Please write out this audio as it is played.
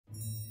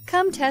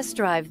Come test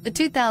drive the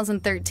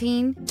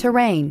 2013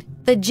 Terrain.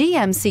 The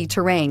GMC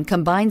Terrain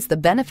combines the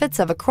benefits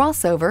of a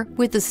crossover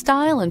with the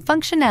style and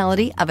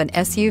functionality of an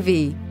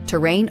SUV.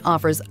 Terrain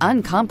offers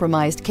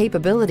uncompromised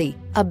capability,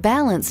 a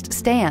balanced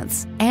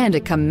stance, and a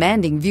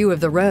commanding view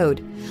of the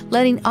road,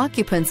 letting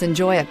occupants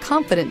enjoy a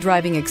confident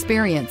driving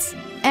experience.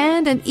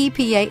 And an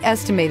EPA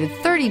estimated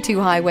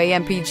 32 highway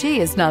MPG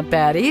is not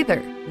bad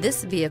either.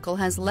 This vehicle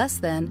has less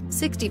than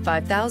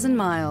 65,000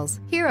 miles.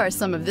 Here are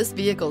some of this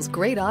vehicle's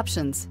great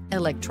options: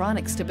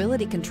 electronic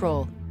stability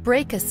control,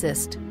 brake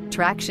assist,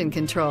 traction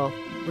control,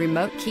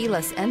 remote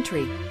keyless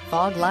entry,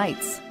 fog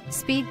lights,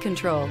 speed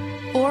control,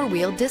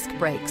 four-wheel disc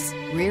brakes,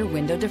 rear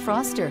window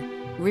defroster,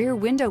 rear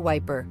window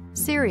wiper,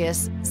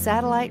 Sirius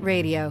satellite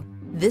radio.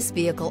 This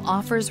vehicle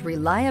offers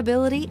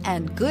reliability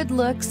and good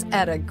looks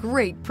at a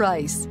great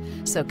price.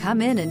 So come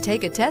in and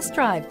take a test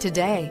drive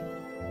today.